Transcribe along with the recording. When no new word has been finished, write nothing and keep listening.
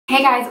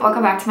Hey guys,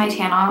 welcome back to my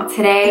channel.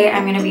 Today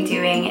I'm going to be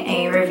doing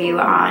a review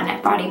on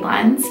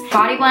BodyBlendz.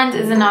 BodyBlendz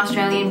is an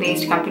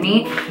Australian-based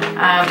company.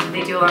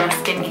 They do a lot of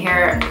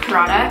skincare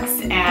products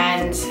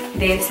and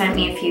they've sent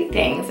me a few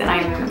things and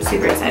I'm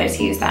super excited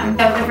to use them.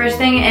 So the first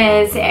thing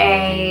is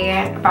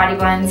a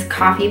BodyBlendz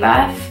coffee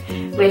buff,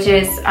 which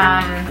is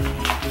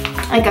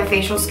like a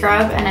facial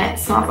scrub and it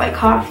smells like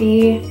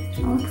coffee, it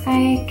looks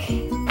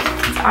like.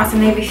 Awesome.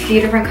 They have a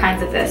few different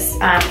kinds of this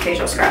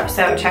facial scrub,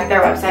 so check their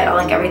website. I'll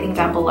link everything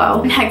down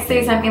below. Next,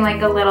 they sent me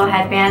like a little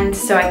headband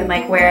so I can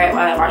like wear it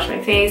while I wash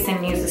my face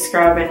and use the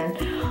scrub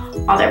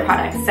and all their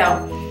products.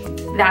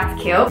 So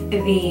that's cute.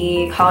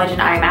 The collagen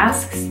eye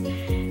masks.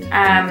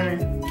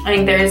 I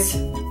think there's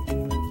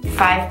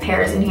 5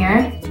 pairs in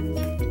here.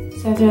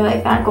 So they're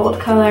like that gold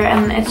color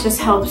and it just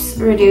helps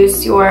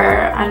reduce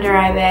your under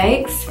eye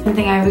bags.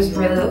 Something I was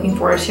really looking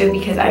forward to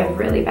because I have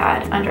really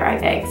bad under eye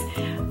bags.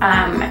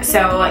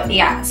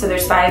 So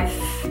there's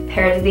 5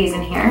 pairs of these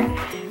in here.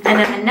 And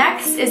then the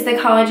next is the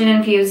collagen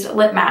infused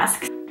lip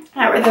mask.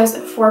 That were those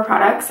 4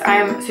 products.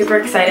 I'm super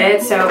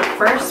excited. So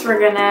first we're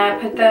gonna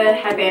put the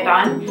headband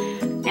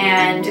on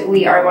and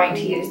we are going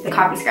to use the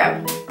coffee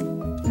scrub.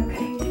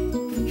 Okay.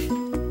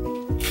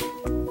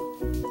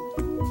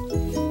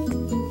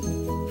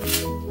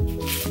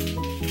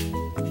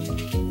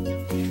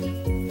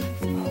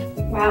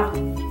 Wow. I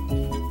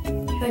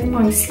feel like I'm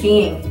going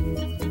skiing.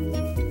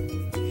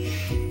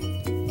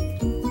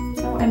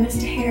 I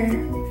missed hair.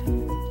 There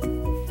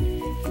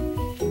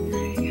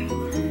you go.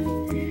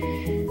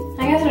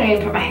 I guess I don't need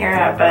to put my hair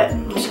up, but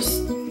let's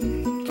just,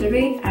 did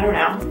we? I don't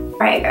know.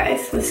 Alright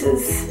guys, this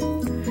is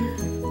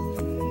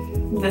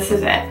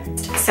it.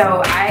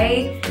 So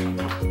I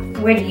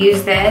would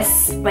use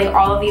this, like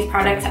all of these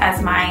products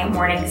as my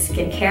morning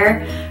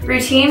skincare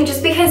routine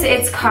just because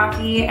it's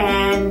coffee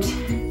and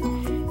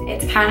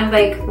it's kind of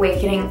like it's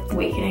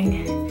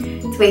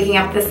waking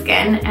up the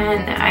skin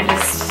and I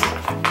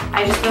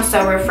just feel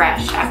so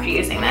refreshed after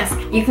using this.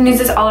 You can use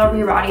this all over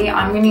your body.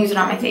 I'm gonna use it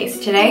on my face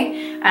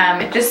today,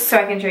 just so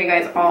I can show you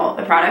guys all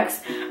the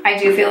products. I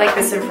do feel like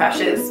this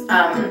refreshes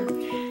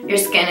your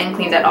skin and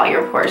cleans out all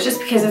your pores just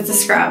because it's a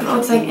scrub. It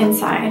looks like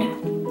inside. I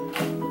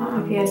don't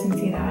know if you guys can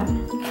see that.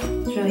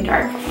 It's really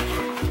dark,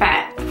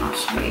 but I'll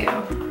show you.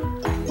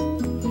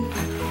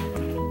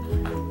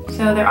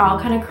 So they're all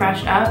kind of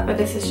crushed up, but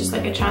this is just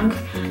like a chunk.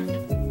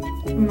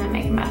 I'm gonna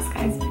make a mess,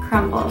 guys. It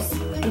crumbles, so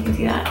you can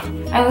see that.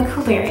 I look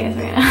hilarious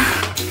right now.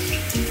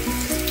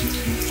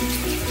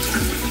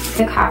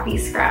 The coffee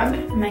scrub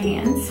in my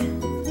hands.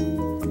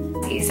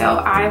 So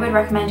I would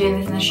recommend doing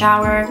this in the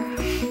shower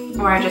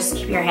or just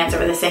keep your hands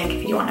over the sink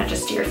if you want to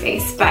just do your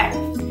face. But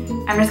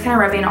I'm just kind of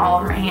rubbing all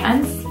over my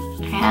hands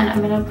and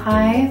I'm gonna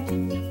apply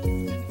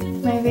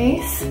my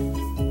base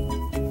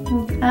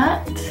like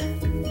that.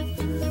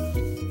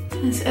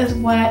 This is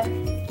what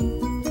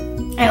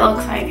it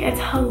looks like.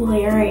 It's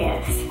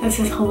hilarious. This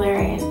is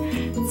hilarious.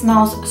 It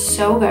smells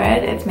so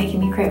good. It's making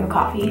me crave a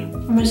coffee.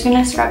 I'm just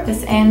gonna scrub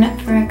this in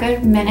for a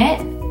good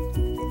minute.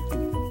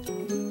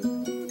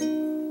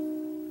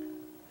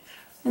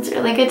 It's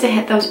really good to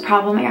hit those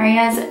problem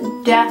areas.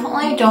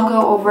 Definitely don't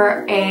go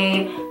over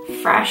a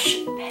fresh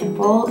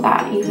pimple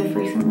that you have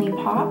recently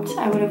popped.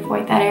 I would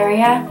avoid that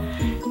area.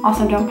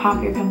 Also, don't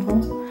pop your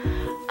pimples.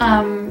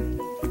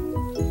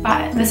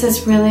 But this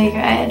is really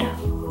good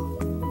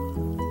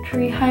to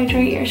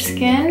rehydrate your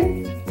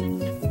skin.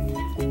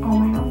 Oh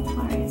my god, it's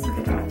hilarious. Look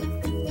at that.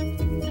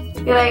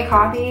 If you like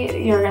coffee,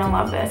 you're gonna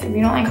love this. If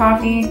you don't like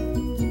coffee,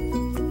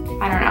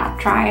 I don't know,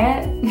 try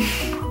it.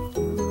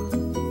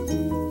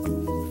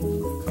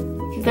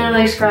 You could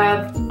literally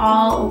scrub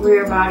all over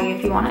your body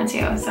if you wanted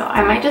to. So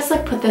I might just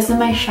like put this in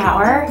my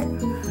shower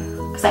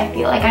because I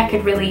feel like I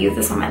could really use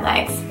this on my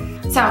legs.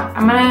 So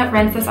I'm gonna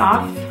rinse this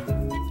off.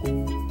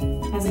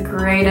 As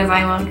great as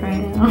I look right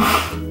now.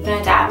 I'm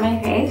gonna dab my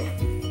face.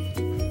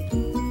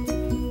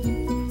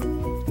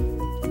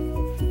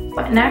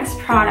 But next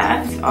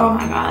product, oh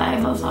my god, I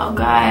feel so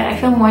good. I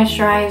feel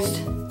moisturized.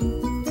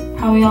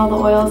 Probably all the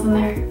oils in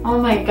there. Oh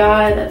my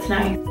god, that's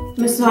nice.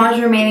 Massage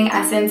remaining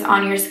essence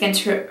on your skin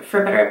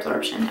for better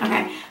absorption.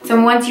 Okay, so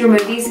once you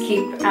remove these,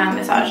 keep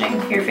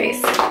massaging your face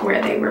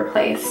where they were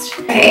placed.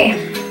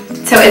 Okay,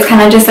 so it's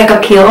kind of just like a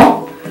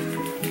peel.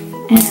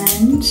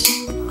 And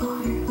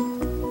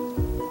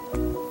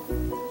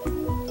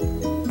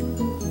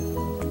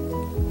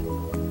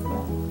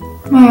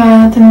oh my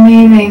god, that's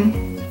amazing.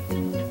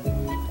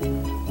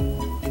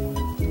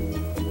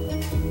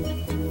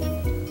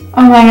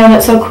 Oh my god,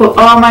 that's so cool.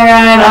 Oh my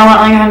god, I want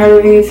like 100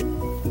 of these.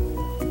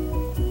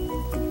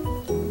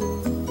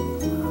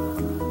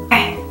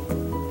 Okay.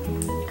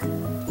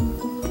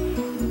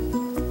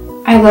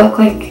 I look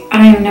like, I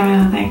don't even know what I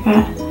look like,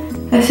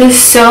 but this is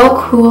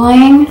so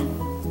cooling.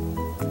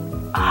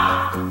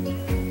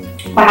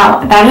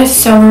 Wow, that is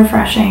so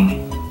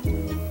refreshing.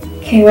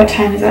 Okay, what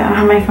time is it? I don't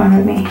have my phone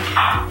with me.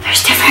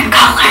 There's different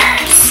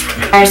colors.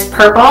 There's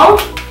purple,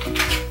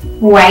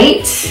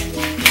 white,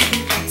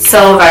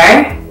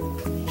 silver,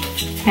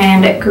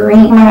 and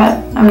green. Oh my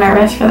god, I'm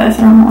nervous for this,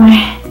 I don't know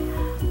why.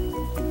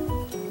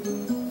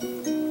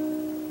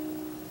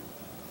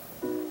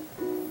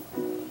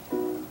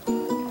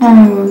 Oh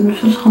my god,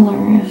 this is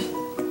hilarious.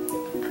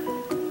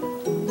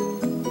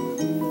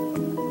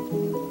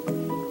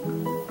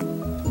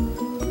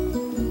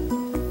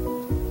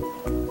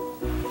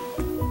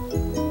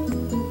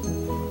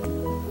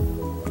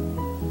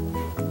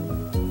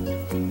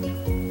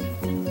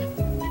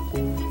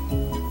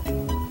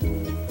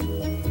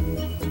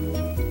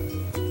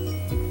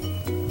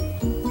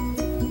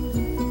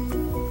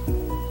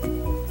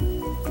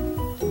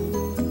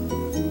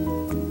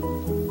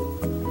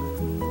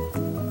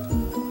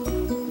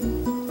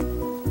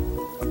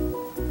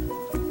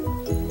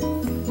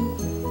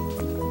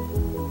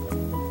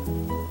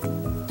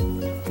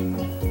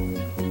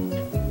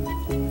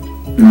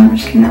 I'm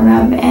just gonna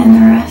rub in the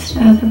rest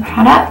of the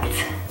product.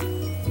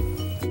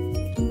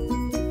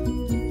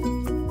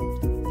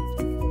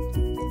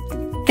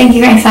 Thank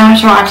you guys so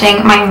much for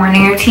watching my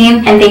morning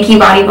routine, and thank you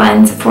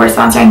BodyBlendz for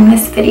sponsoring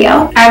this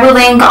video. I will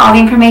link all the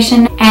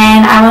information,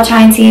 and I will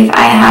try and see if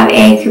I have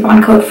a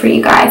coupon code for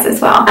you guys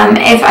as well.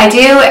 If I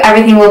do,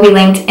 everything will be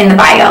linked in the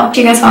bio. If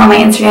you guys follow my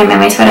Instagram and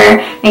my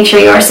Twitter, make sure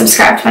you are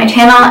subscribed to my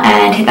channel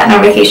and hit that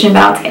notification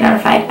bell to get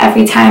notified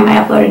every time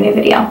I upload a new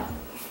video.